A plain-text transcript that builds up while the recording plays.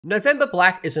November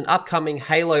Black is an upcoming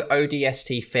Halo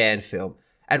ODST fan film,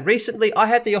 and recently I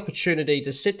had the opportunity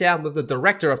to sit down with the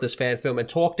director of this fan film and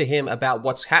talk to him about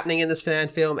what's happening in this fan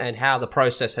film and how the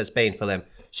process has been for them.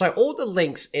 So all the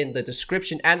links in the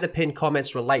description and the pinned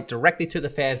comments relate directly to the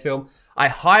fan film. I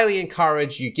highly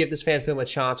encourage you give this fan film a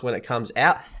chance when it comes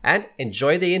out and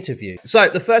enjoy the interview. So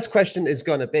the first question is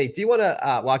going to be, do you want to,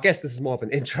 well, I guess this is more of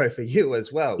an intro for you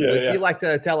as well. Would you like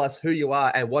to tell us who you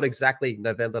are and what exactly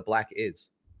November Black is?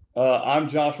 I'm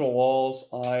Joshua Walls.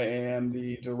 I am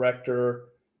the director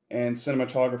and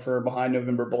cinematographer behind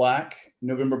November Black.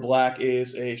 November Black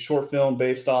is a short film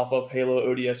based off of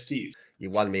Halo ODSTs. You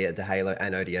won me at the Halo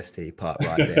and ODST part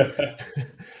right there.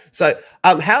 So,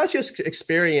 how has your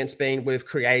experience been with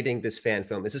creating this fan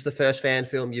film? Is this the first fan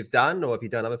film you've done, or have you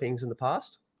done other things in the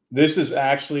past? This is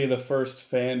actually the first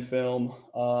fan film.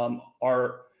 Almost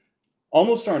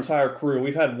our entire crew.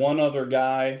 We've had one other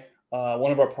guy.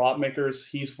 One of our prop makers,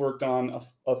 he's worked on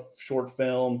a short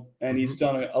film, and he's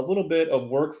done a little bit of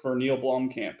work for Neil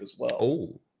Blomkamp as well.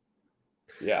 Oh,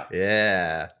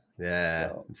 yeah.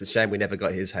 So, it's a shame we never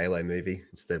got his Halo movie.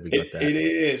 Instead, we got that. It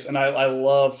is, and I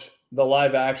loved the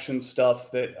live action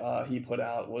stuff that he put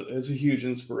out. It was a huge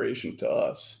inspiration to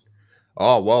us.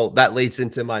 Oh, well, that leads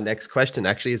into my next question.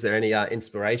 Actually, is there any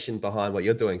inspiration behind what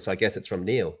you're doing? So I guess it's from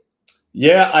Neil.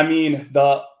 Yeah, I mean,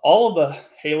 all of the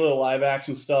Halo live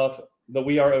action stuff, the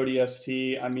We Are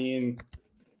ODST, I mean,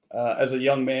 as a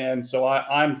young man, so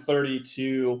I'm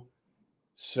 32,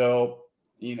 so,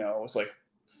 you know, it was like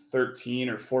 13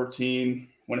 or 14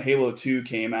 when Halo 2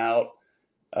 came out.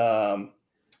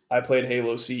 I played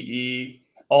Halo CE.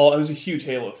 I was a huge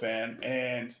Halo fan,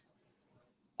 and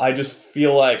I just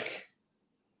feel like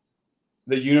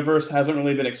the universe hasn't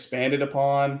really been expanded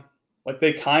upon. Like,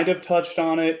 they kind of touched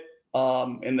on it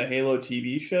in the Halo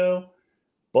TV show,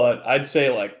 but I'd say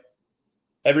like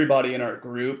everybody in our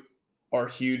group are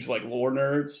huge like lore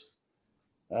nerds,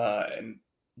 and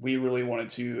we really wanted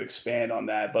to expand on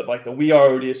that. But like the We Are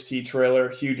ODST trailer,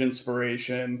 huge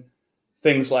inspiration.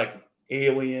 Things like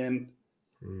Alien,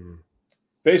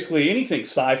 basically anything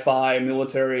sci-fi,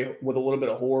 military with a little bit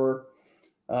of horror.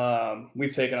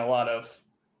 We've taken a lot of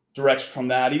direction from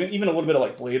that, even a little bit of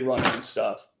like Blade Runner and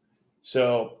stuff.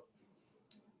 So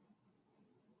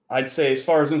I'd say as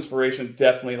far as inspiration,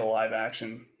 definitely the live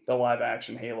action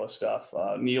Halo stuff,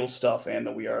 Neil's stuff, and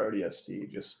the We Are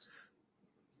ODST.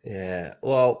 Yeah.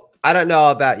 Well, I don't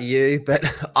know about you, but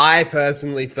I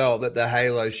personally felt that the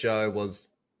Halo show was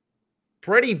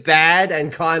pretty bad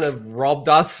and kind of robbed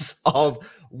us of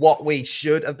what we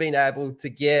should have been able to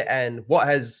get. And what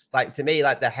has, like, to me,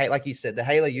 like like you said, the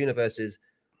Halo universe is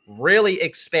really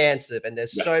expansive, and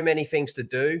there's so many things to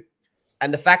do.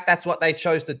 And the fact that's what they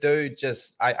chose to do,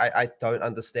 just I don't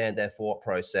understand their thought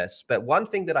process. But one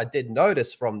thing that I did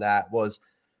notice from that was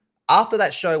after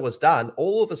that show was done,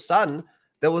 all of a sudden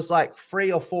there was like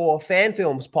 3 or 4 fan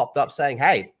films popped up saying,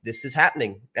 hey, this is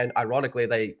happening. And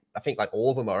ironically, I think like all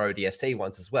of them are ODST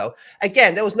ones as well.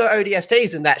 Again, there was no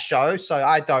ODSTs in that show, so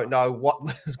I don't know what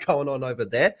was going on over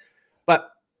there.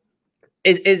 But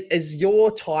Is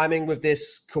your timing with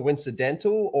this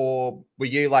coincidental, or were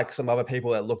you like some other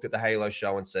people that looked at the Halo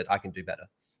show and said, I can do better?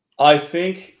 I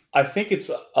think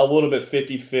it's a little bit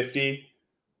 50-50.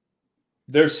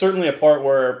 There's certainly a part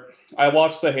where I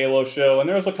watched the Halo show and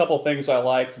there was a couple things I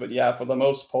liked, but yeah, for the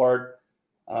most part,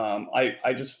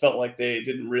 I just felt like they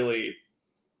didn't really,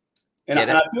 and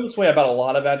I feel this way about a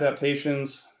lot of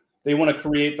adaptations. They want to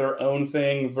create their own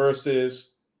thing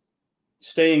versus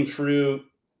staying true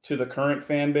to the current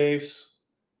fan base,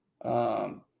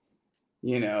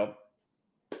 you know,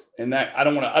 and that I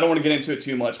don't want to get into it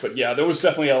too much, but yeah, there was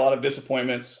definitely a lot of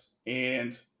disappointments.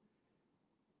 And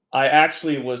I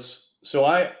actually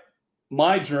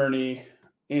my journey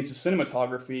into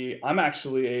cinematography, I'm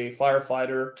actually a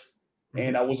firefighter,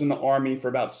 and I was in the Army for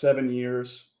about 7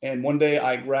 years. And one day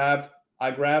I grabbed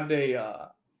a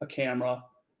camera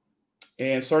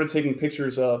and started taking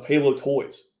pictures of Halo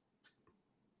toys.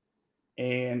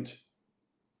 And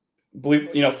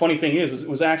funny thing is it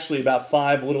was actually about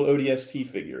 5 little ODST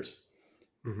figures.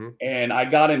 And I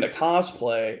got into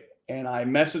cosplay, and I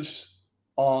messaged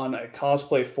on a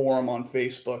cosplay forum on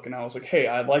Facebook, and I was like, hey,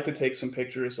 I'd like to take some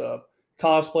pictures of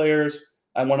cosplayers.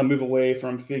 I want to move away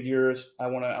from figures. I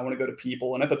want to go to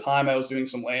people. And at the time I was doing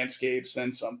some landscapes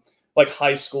and some like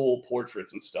high school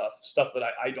portraits and stuff that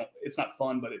I don't, it's not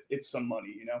fun, but it's some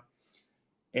money, you know?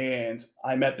 And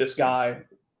I met this guy,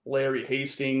 Larry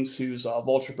Hastings, who's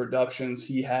Vulture Productions.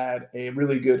 He had a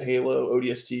really good Halo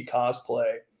ODST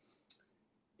cosplay.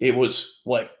 It was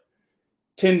like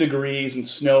 10 degrees and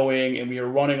snowing, and we were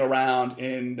running around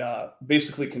in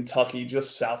basically Kentucky,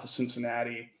 just south of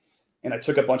Cincinnati. And I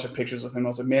took a bunch of pictures of him. I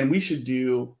was like, man, we should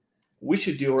do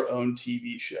our own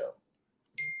TV show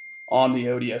on the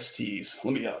ODSTs.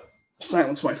 Let me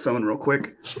silence my phone real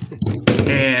quick.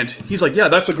 And he's like, yeah,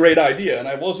 that's a great idea. And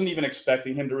I wasn't even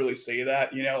expecting him to really say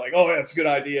that, like, oh, that's a good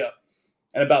idea.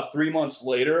 And about 3 months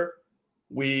later,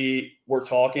 we were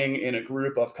talking in a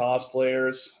group of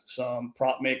cosplayers, some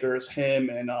prop makers, him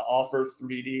and Offer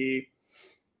 3D,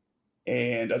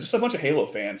 and just a bunch of Halo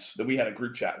fans that we had a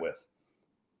group chat with.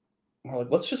 And we're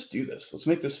like, let's just do this. Let's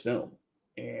make this film.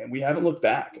 And we haven't looked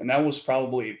back. And that was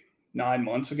probably 9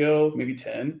 months ago, maybe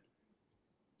 10.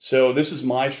 So this is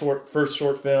my first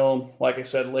short film. Like I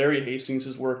said, Larry Hastings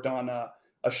has worked on a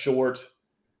short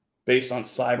based on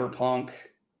cyberpunk.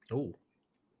 Oh.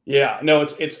 Yeah, no,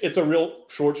 it's a real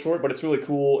short, but it's really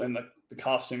cool, and the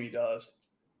costume he does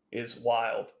is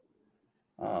wild.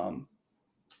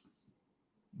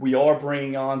 We are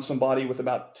bringing on somebody with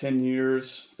about 13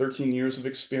 years of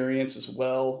experience as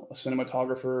well, a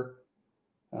cinematographer.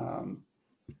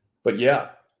 But yeah,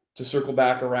 to circle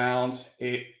back around,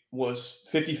 it was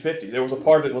 50-50. There was a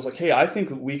part of it that was like, hey, I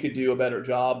think we could do a better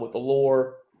job with the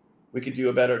lore. We could do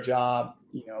a better job,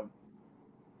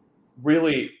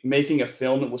 really making a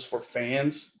film that was for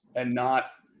fans and not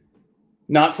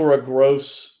for a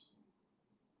gross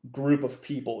group of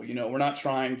people. We're not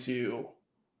trying to,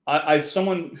 if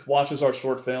someone watches our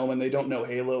short film and they don't know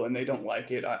Halo and they don't like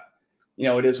it,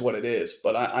 it is what it is,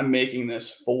 but I'm making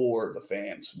this for the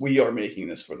fans. We are making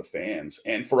this for the fans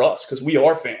and for us, because we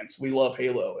are fans. We love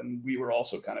Halo, and we were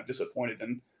also kind of disappointed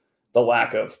in the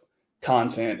lack of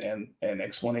content and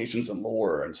explanations and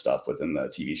lore and stuff within the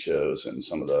TV shows and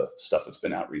some of the stuff that's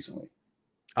been out recently.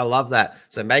 I love that.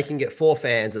 So making it for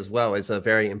fans as well is a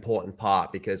very important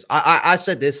part, because I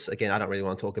said this again, I don't really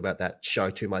want to talk about that show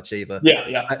too much either.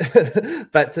 Yeah.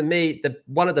 But to me,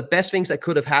 one of the best things that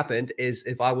could have happened is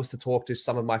if I was to talk to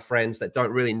some of my friends that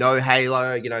don't really know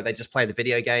Halo, they just play the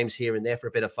video games here and there for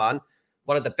a bit of fun.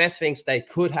 One of the best things they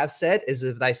could have said is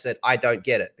if they said, I don't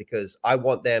get it, because I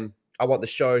want the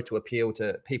show to appeal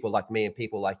to people like me and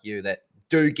people like you that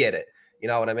do get it. You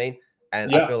know what I mean?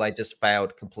 And I feel they just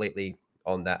failed completely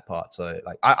on that part. So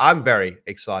I'm very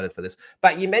excited for this.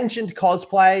 But you mentioned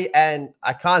cosplay, and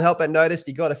I can't help but notice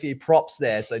you got a few props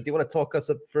there. So do you want to talk us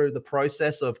through the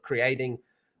process of creating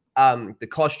the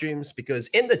costumes? Because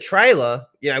in the trailer,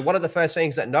 one of the first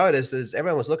things that noticed is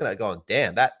everyone was looking at it going,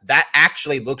 damn, that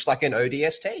actually looks like an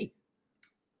ODST.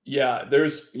 Yeah,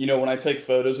 there's, when I take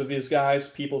photos of these guys,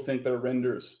 people think they're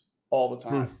renders all the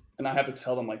time. And I have to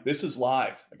tell them, like, this is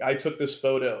live. Like, I took this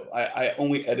photo. I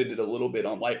only edited a little bit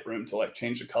on Lightroom to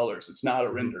change the colors. It's not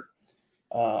a render.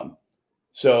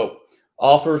 So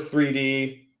Offer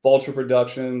 3D, Vulture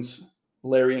Productions,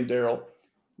 Larry and Daryl,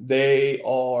 they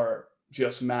are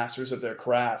just masters of their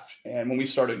craft. And when we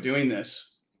started doing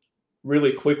this,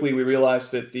 really quickly, we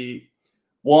realized that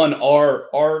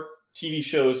our TV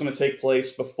show is going to take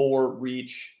place before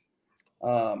Reach.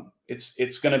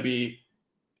 It's going to be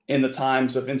in the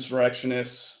times of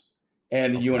insurrectionists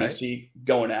and the UNSC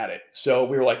going at it. So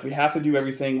we were like, we have to do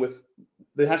everything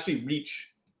there has to be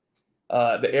Reach,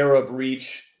 the era of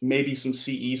Reach, maybe some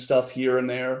CE stuff here and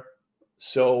there.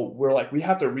 So we're like, we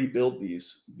have to rebuild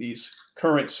these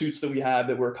current suits that we have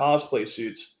that were cosplay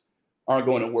suits aren't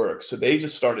going to work. So they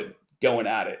just started going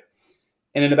at it.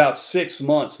 And in about 6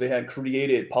 months, they had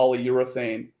created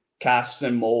polyurethane casts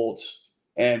and molds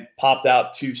and popped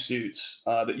out 2 suits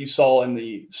that you saw in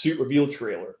the suit reveal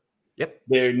trailer. Yep.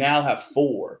 They now have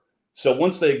 4. So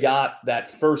once they got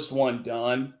that first one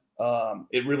done,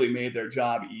 it really made their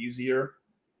job easier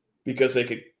because they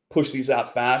could push these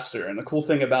out faster. And the cool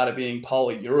thing about it being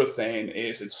polyurethane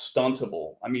is it's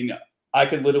stuntable. I mean, I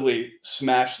could literally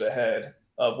smash the head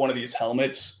of one of these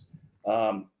helmets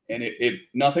and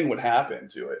nothing would happen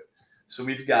to it. So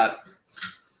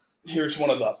here's one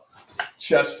of the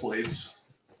chest plates.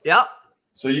 Yep.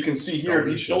 So you can see here,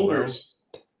 these shoulders,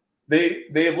 they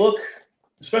look,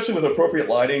 especially with appropriate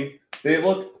lighting, they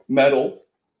look metal,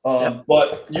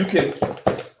 but you can't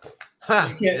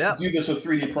do this with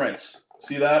 3D prints.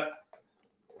 See that?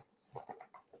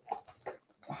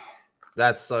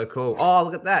 That's so cool. Oh,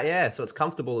 look at that. Yeah. So it's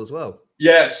comfortable as well.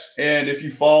 Yes. And if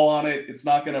you fall on it, it's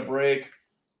not going to break.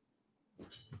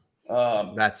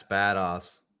 That's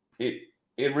badass.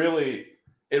 It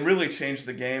really changed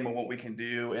the game of what we can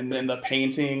do. And then the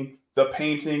painting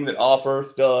that Off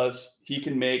Earth does, he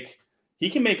can make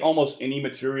almost any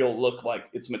material look like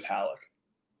it's metallic.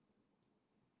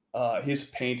 His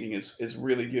painting is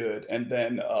really good. And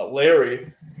then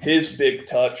Larry, his big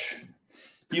touch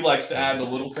he likes to add the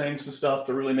little things to stuff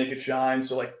to really make it shine.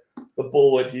 So like the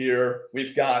bullet here,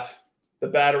 we've got the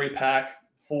battery pack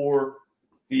for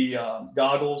the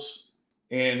goggles.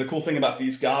 And the cool thing about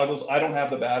these goggles, I don't have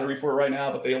the battery for it right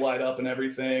now, but they light up and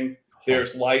everything.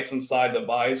 There's lights inside the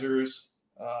visors.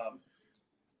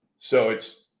 So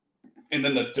it's, and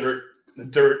then the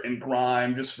dirt and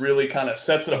grime just really kind of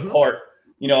sets it apart.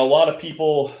 You know, a lot of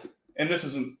people, and this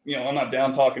isn't, you know, I'm not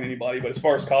down talking anybody, but as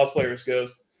far as cosplayers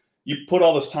goes, you put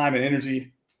all this time and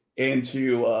energy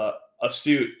into a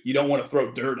suit. You don't want to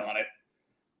throw dirt on it,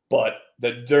 but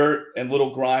the dirt and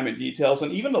little grime and details,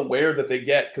 and even the wear that they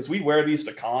get, because we wear these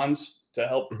to cons to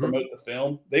help promote the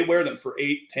film. They wear them for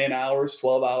 8, 10 hours,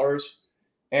 12 hours,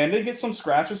 and they get some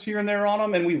scratches here and there on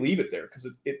them, and we leave it there because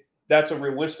that's a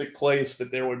realistic place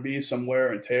that there would be some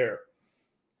wear and tear.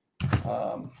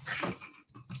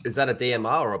 Is that a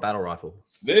DMR or a battle rifle?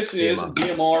 This is a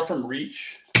DMR from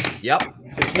Reach. Yep.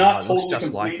 It's not totally just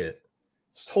complete. like it.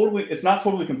 It's not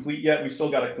totally complete yet. We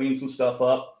still got to clean some stuff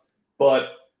up, but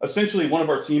essentially one of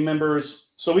our team members.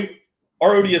 So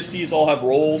our ODSTs all have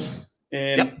roles,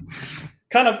 and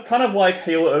kind of like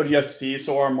Halo ODST.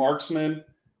 So our marksman,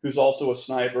 who's also a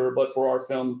sniper, but for our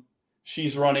film,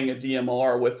 she's running a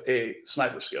DMR with a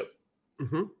sniper scope.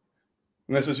 And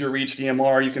this is your Reach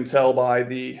DMR. You can tell by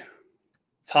the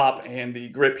top and the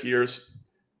grip here is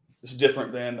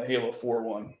different than the Halo 4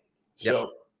 one.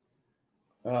 So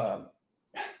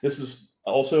this is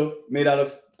also made out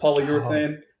of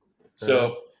polyurethane.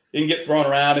 So it can get thrown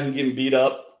around and getting beat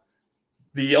up.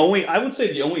 I would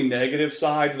say the only negative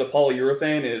side to the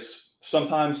polyurethane is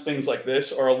sometimes things like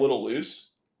this are a little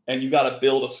loose and you got to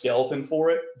build a skeleton for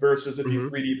it versus if you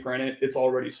 3D print it, it's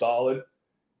already solid.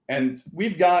 And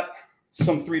we've got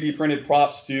some 3D printed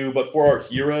props too, but for our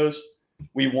heroes,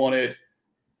 we wanted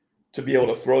to be able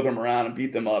to throw them around and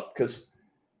beat them up because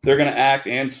they're going to act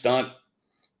and stunt.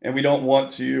 And we don't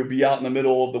want to be out in the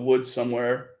middle of the woods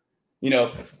somewhere, you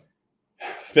know,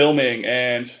 filming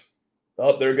and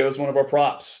there goes one of our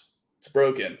props. It's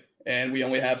broken and we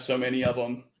only have so many of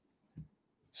them.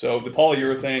 So the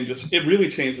polyurethane it really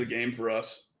changed the game for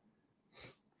us.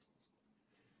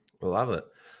 I love it.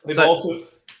 They've also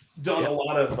done a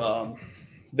lot of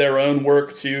their own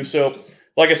work too. So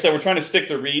like I said, we're trying to stick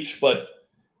to Reach, but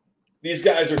these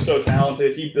guys are so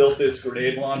talented. He built this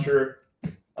grenade launcher.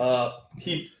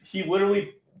 He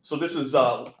literally, so this is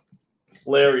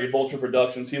Larry, Vulture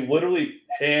Productions. He literally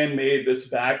handmade this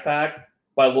backpack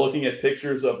by looking at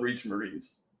pictures of Reach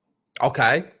Marines.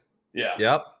 Okay. Yeah.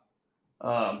 Yep.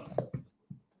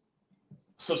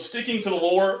 So sticking to the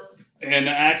lore and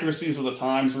the accuracies of the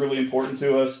time is really important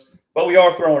to us, but we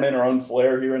are throwing in our own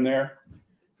flair here and there.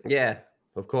 Yeah,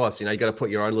 of course. You know, you got to put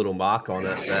your own little mark on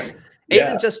it. But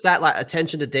even just that, like,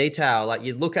 attention to detail, like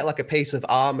you look at like a piece of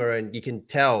armor and you can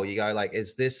tell, you go like,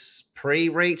 is this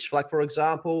pre-Reach? Like, for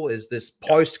example, is this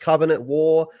post-Covenant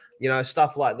War? You know,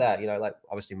 stuff like that. You know, like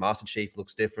obviously Master Chief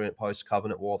looks different,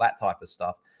 post-Covenant War, that type of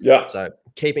stuff. Yeah. So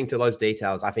keeping to those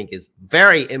details, I think, is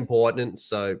very important.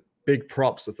 So big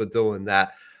props for doing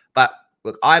that. But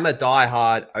look, I'm a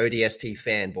diehard ODST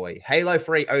fanboy. Halo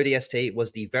 3 ODST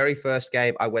was the very first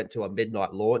game I went to a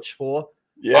midnight launch for.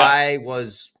 Yeah. I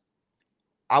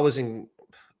was in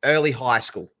early high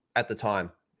school at the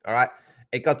time. All right.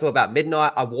 It got to about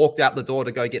midnight. I walked out the door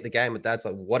to go get the game. And Dad's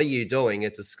like, what are you doing?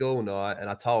 It's a school night. And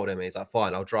I told him, he's like,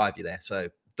 fine, I'll drive you there. So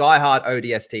diehard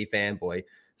ODST fanboy.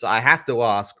 So I have to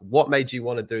ask, what made you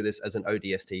want to do this as an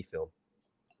ODST film?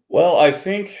 Well, I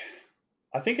think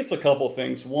it's a couple of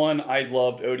things. One, I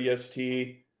loved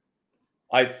ODST.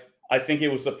 I think it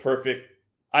was the perfect.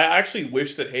 I actually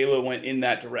wish that Halo went in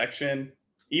that direction,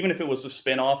 even if it was a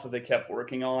spinoff that they kept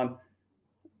working on.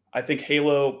 I think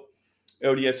Halo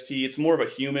ODST, it's more of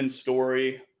a human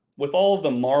story. With all of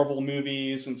the Marvel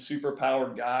movies and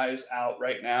superpowered guys out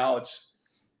right now,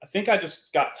 I think I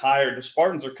just got tired. The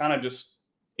Spartans are kind of just,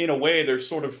 in a way, they're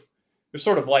sort of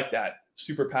like that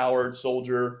superpowered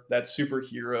soldier, that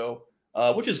superhero.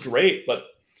 Which is great, but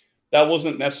that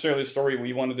wasn't necessarily the story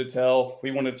we wanted to tell. We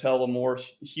wanted to tell a more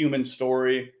human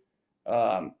story.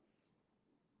 I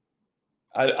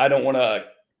don't want to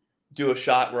do a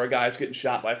shot where a guy's getting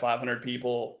shot by 500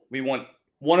 people.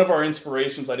 One of our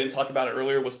inspirations, I didn't talk about it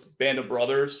earlier, was Band of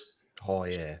Brothers. Oh,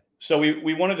 yeah. So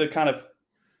we wanted to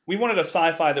we wanted a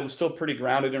sci-fi that was still pretty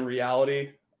grounded in reality.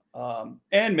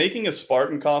 And making a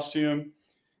Spartan costume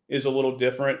is a little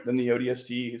different than the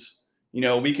ODSTs. You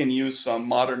know, we can use some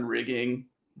modern rigging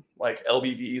like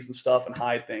LBVs and stuff and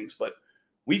hide things, but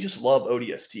we just love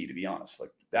ODST, to be honest.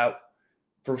 Like that,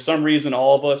 for some reason,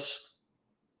 all of us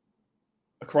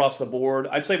across the board,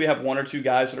 I'd say we have one or two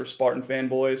guys that are Spartan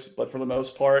fanboys, but for the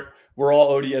most part, we're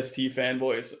all ODST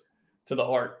fanboys to the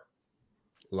heart.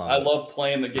 Love I it. love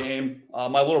playing the game.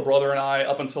 My little brother and I,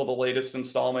 up until the latest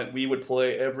installment, we would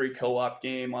play every co-op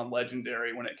game on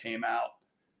Legendary when it came out,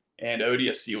 and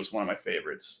ODST was one of my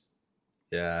favorites.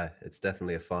 Yeah, it's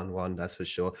definitely a fun one, that's for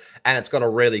sure. And it's got a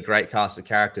really great cast of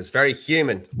characters, very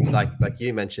human, like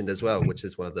you mentioned as well, which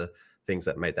is one of the things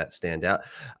that made that stand out.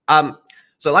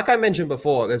 So like I mentioned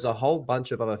before, there's a whole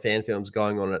bunch of other fan films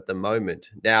going on at the moment.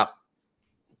 Now,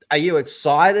 are you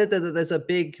excited that there's a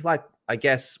big, like, I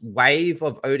guess, wave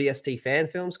of ODST fan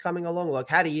films coming along? Like,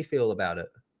 how do you feel about it?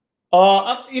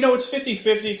 It's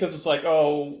 50-50 because it's like,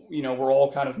 oh, we're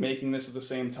all kind of making this at the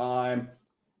same time.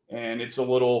 And it's a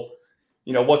little,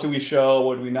 what do we show?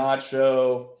 What do we not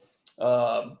show?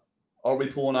 Are we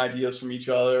pulling ideas from each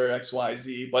other, X, Y,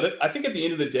 Z? But I think at the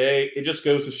end of the day, it just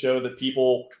goes to show that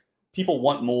people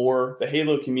want more. The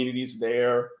Halo community's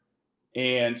there.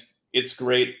 And it's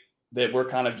great that we're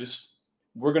kind of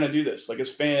we're going to do this. Like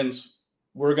as fans,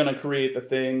 we're going to create the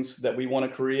things that we want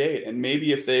to create. And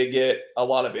maybe if they get a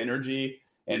lot of energy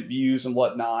and views and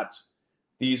whatnot,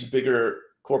 these bigger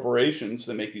corporations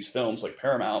that make these films like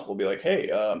Paramount will be like, hey,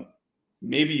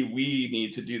 maybe we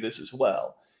need to do this as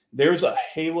well. There's a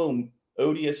Halo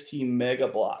ODST Mega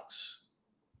Bloks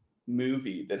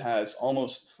movie that has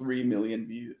almost 3 million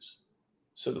views.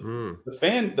 So the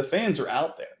fans are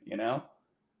out there,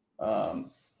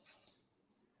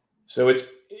 so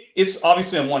it's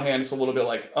obviously on one hand, it's a little bit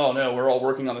like, oh no, we're all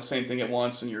working on the same thing at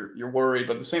once and you're worried.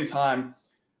 But at the same time,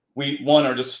 we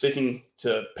are just sticking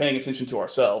to paying attention to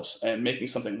ourselves and making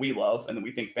something we love and that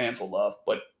we think fans will love.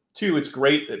 But two, it's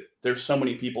great that there's so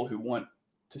many people who want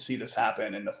to see this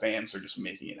happen and the fans are just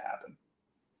making it happen.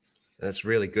 And it's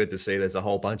really good to see there's a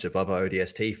whole bunch of other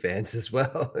ODST fans as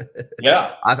well.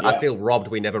 Yeah. I feel robbed.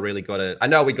 We never really got I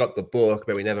know we got the book,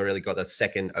 but we never really got a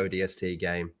second ODST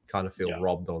game. Kind of feel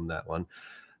robbed on that one.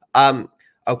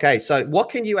 Okay, so what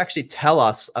can you actually tell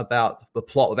us about the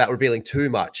plot without revealing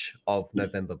too much of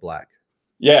November Black?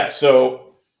 Yeah,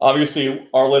 so obviously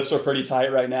our lips are pretty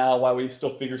tight right now while we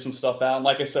still figure some stuff out. And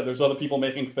like I said, there's other people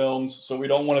making films, so we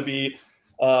don't want to be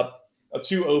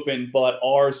too open, but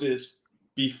ours is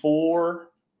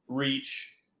before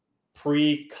Reach,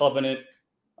 pre-Covenant,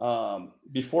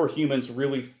 before humans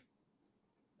really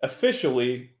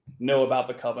officially know about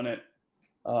the Covenant.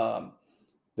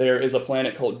 There is a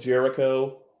planet called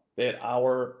Jericho that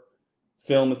our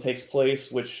film takes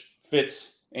place, which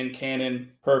fits in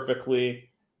canon perfectly.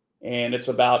 And it's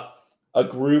about a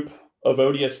group of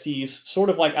ODSTs, sort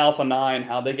of like Alpha 9,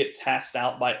 how they get tasked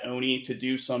out by Oni to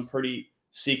do some pretty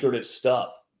secretive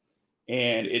stuff.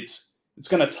 And it's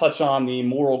going to touch on the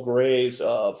moral grays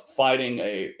of fighting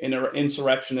an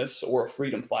insurrectionist or a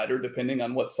freedom fighter, depending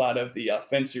on what side of the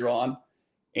fence you're on,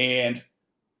 and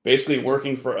basically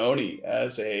working for Oni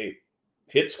as a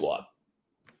hit squad.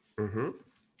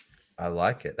 I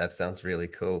like it. That sounds really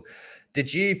cool.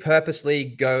 Did you purposely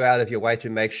go out of your way to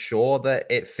make sure that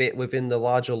it fit within the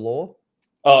larger lore?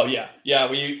 Oh yeah.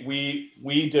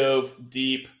 We dove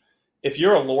deep. If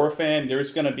you're a lore fan,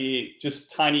 there's going to be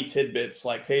just tiny tidbits,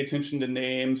 like pay attention to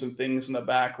names and things in the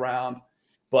background.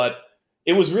 But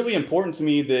it was really important to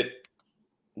me that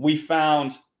we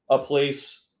found a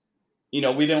place, we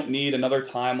don't need another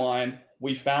timeline.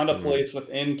 We found a place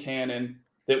within canon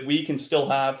that we can still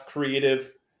have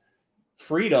creative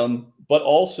freedom, but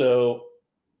also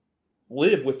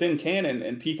live within canon,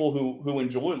 and people who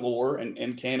enjoy lore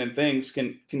and canon things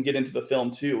can get into the film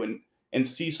too and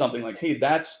see something like, hey,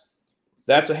 that's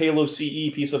a Halo CE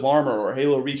piece of armor or a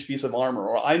Halo Reach piece of armor,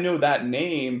 or I know that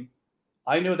name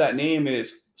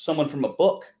is someone from a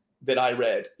book that I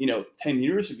read 10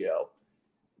 years ago.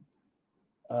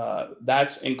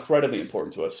 That's incredibly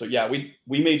important to us. So yeah, we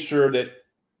made sure that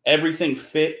everything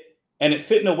fit, and it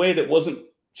fit in a way that wasn't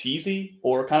cheesy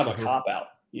or kind of a cop out,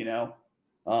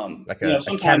 like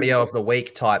a cameo of the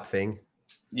week type thing.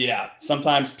 Yeah,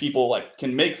 sometimes people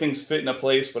can make things fit in a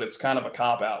place, but it's kind of a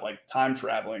cop out, like time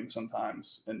traveling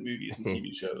sometimes in movies and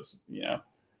TV shows. Yeah,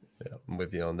 I'm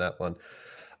with you on that one.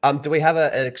 Do we have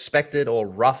an expected or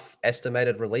rough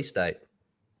estimated release date?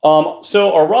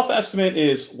 So our rough estimate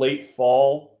is late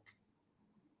fall.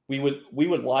 We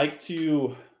would like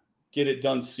to get it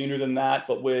done sooner than that,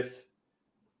 but with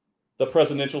the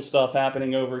presidential stuff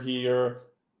happening over here,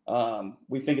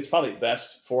 we think it's probably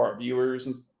best for our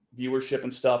viewership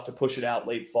and stuff to push it out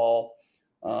late fall,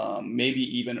 maybe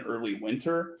even early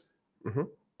winter.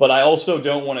 But I also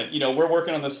don't want to, we're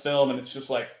working on this film and it's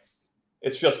just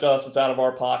us, it's out of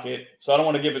our pocket. So I don't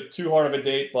want to give it too hard of a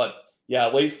date, but yeah,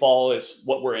 late fall is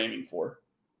what we're aiming for.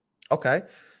 Okay.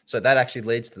 So that actually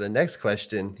leads to the next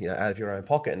question, out of your own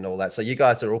pocket and all that. So you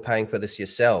guys are all paying for this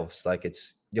yourselves. Like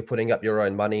you're putting up your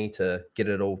own money to get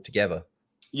it all together.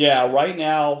 Yeah, right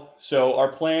now. So our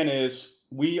plan is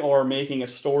we are making a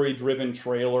story-driven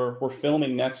trailer. We're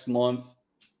filming next month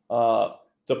to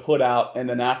put out, and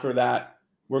then after that,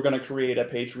 we're going to create a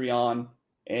Patreon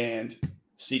and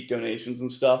seek donations and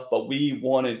stuff. But we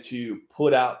wanted to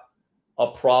put out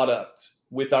a product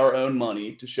with our own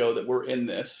money to show that we're in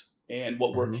this and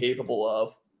what we're capable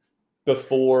of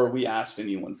before we asked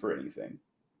anyone for anything.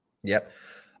 Yep.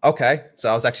 Okay.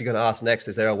 So I was actually going to ask next,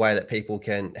 is there a way that people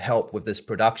can help with this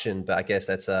production? But I guess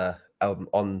that's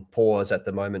on pause at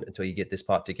the moment until you get this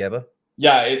part together.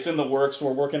 Yeah, it's in the works.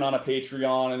 We're working on a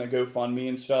Patreon and a GoFundMe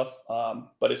and stuff.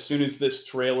 But as soon as this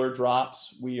trailer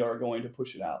drops, we are going to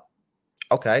push it out.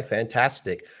 Okay,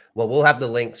 fantastic. Well, we'll have the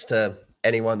links to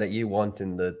anyone that you want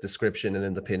in the description and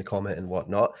in the pinned comment and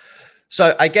whatnot.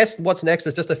 So I guess what's next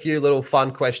is just a few little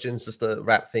fun questions just to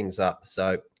wrap things up.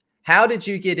 So how did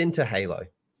you get into Halo?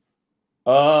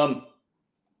 Halo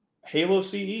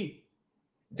CE.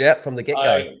 Yeah, from the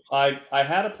get-go. I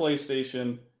had a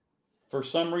PlayStation. For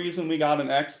some reason, we got an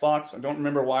Xbox. I don't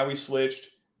remember why we switched.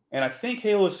 And I think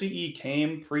Halo CE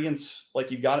came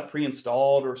you got it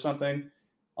pre-installed or something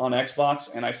on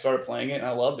Xbox, and I started playing it, and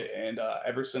I loved it. And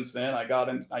ever since then, I got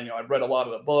in. I've read a lot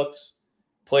of the books,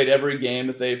 played every game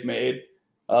that they've made.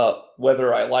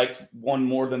 Whether I liked one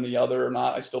more than the other or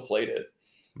not, I still played it.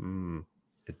 It'd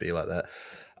be like that.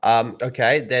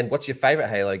 Okay, then what's your favorite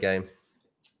Halo game?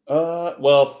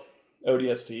 Well,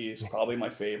 ODST is probably my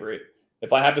favorite.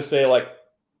 If I have to say, like,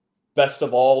 best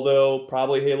of all, though,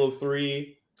 probably Halo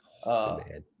 3.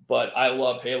 But I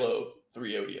love Halo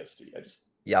 3 ODST. It's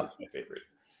my favorite.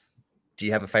 Do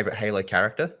you have a favorite Halo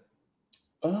character?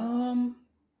 That's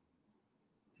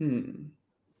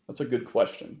a good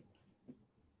question.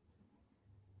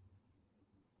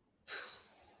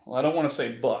 Well, I don't want to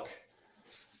say Buck.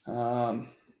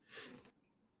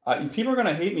 People are going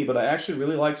to hate me, but I actually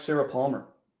really like Sarah Palmer.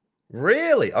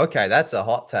 Really? Okay, that's a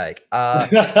hot take.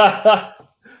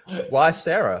 Why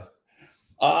Sarah?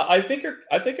 I think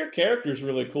her character is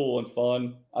really cool and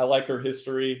fun. I like her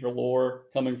history, her lore,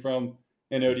 coming from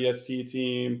an ODST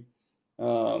team,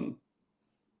 and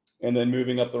then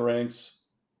moving up the ranks.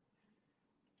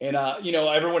 And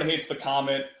everyone hates the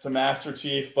comment to Master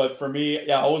Chief, but for me,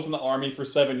 I was in the Army for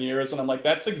 7 years, and I'm like,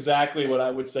 that's exactly what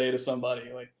I would say to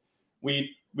somebody. Like,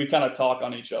 we kind of talk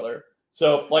on each other.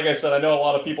 So, like I said, I know a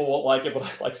lot of people won't like it, but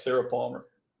I like Sarah Palmer.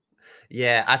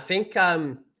 Yeah, I think,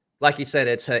 like you said,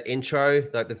 it's her intro.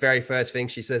 Like the very first thing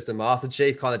she says to Master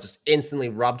Chief kind of just instantly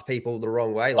rubbed people the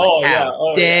wrong way. Like,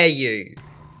 how dare you?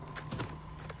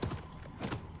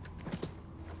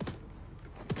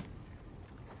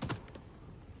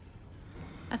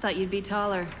 I thought you'd be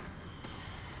taller.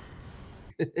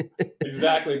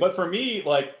 Exactly. But for me,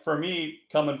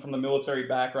 coming from the military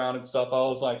background and stuff, I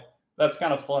was like, that's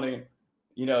kind of funny.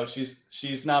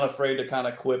 She's not afraid to kind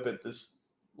of quip at this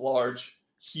large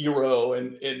hero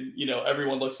and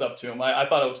everyone looks up to him. I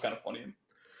thought it was kind of funny.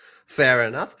 Fair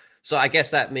enough. So I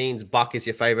guess that means Buck is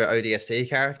your favorite ODST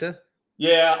character?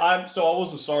 Yeah, I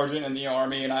was a sergeant in the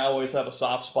Army, and I always have a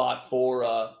soft spot for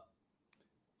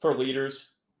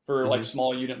leaders, for like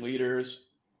small unit leaders,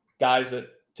 guys that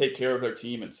take care of their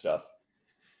team and stuff.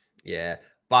 Yeah.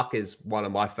 Buck is one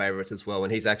of my favorites as well,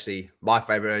 and he's actually my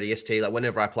favorite ODST. Like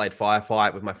whenever I played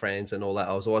Firefight with my friends and all that,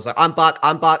 I was always like, I'm Buck,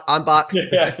 I'm Buck, I'm Buck.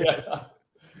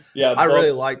 Yeah. I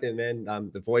really liked him, man.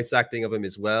 The voice acting of him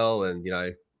as well, and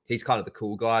he's kind of the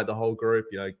cool guy of the whole group.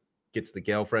 Gets the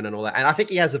girlfriend and all that. And I think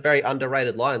he has a very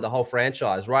underrated line in the whole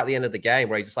franchise, right at the end of the game,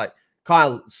 where he just like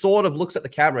kind of sort of looks at the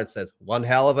camera and says, "One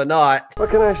hell of a night." What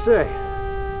can I say?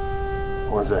 It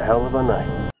was a hell of a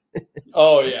night.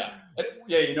 Oh yeah,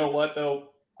 yeah. You know what though?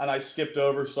 And I skipped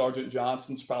over Sergeant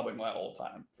Johnson's probably my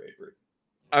all-time favorite.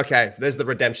 Okay, there's the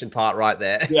redemption part right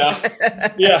there.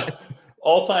 Yeah.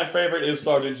 All-time favorite is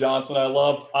Sergeant Johnson. I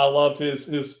love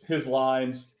his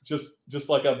lines. Just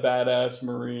like a badass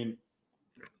Marine.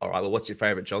 All right. Well, what's your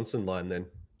favorite Johnson line then?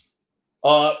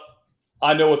 I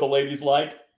know what the ladies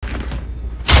like.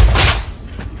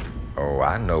 Oh,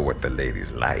 I know what the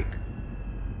ladies like.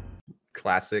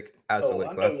 Classic.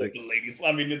 Absolute classic. The ladies.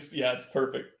 I mean, it's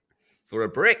perfect. For a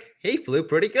brick, he flew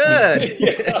pretty good.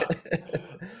 Yeah.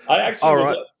 I actually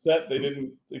was upset they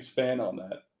didn't expand on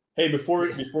that. Hey, before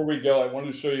we go, I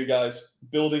wanted to show you guys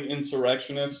building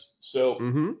insurrectionists.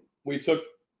 So we took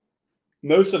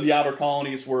most of the outer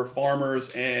colonies were farmers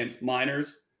and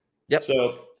miners. Yep.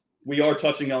 So we are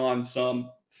touching on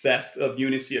some theft of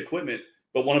Unity equipment.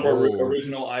 But one of our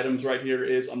original items right here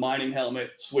is a mining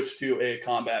helmet switched to a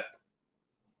combat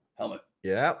helmet.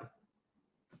 Yeah.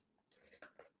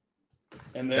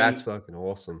 And then That's fucking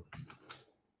awesome.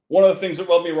 one of the things that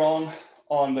rubbed me wrong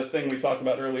on the thing we talked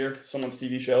about earlier, someone's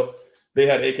TV show, they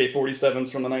had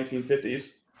AK-47s from the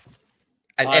 1950s.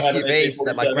 And I had an SUVs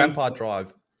that my AK-47. grandpa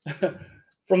drive.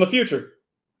 From the future.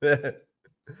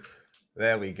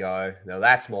 There we go. Now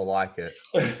that's more like it.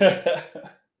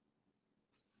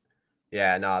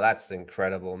 Yeah, no, that's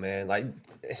incredible, man. Like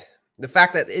the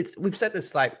fact that we've said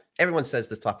this, like everyone says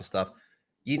this type of stuff.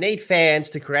 You need fans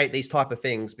to create these type of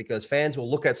things because fans will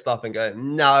look at stuff and go,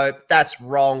 no, that's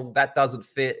wrong. That doesn't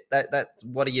fit. That's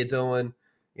what are you doing?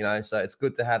 You know, so it's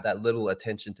good to have that little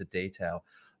attention to detail.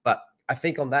 But I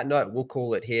think on that note, we'll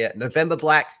call it here. November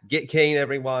Black, get keen,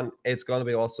 everyone. It's going to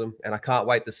be awesome. And I can't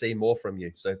wait to see more from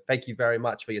you. So thank you very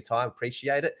much for your time.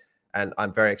 Appreciate it. And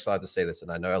I'm very excited to see this.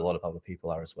 And I know a lot of other people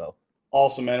are as well.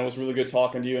 Awesome, man. It was really good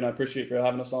talking to you. And I appreciate you for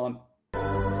having us on.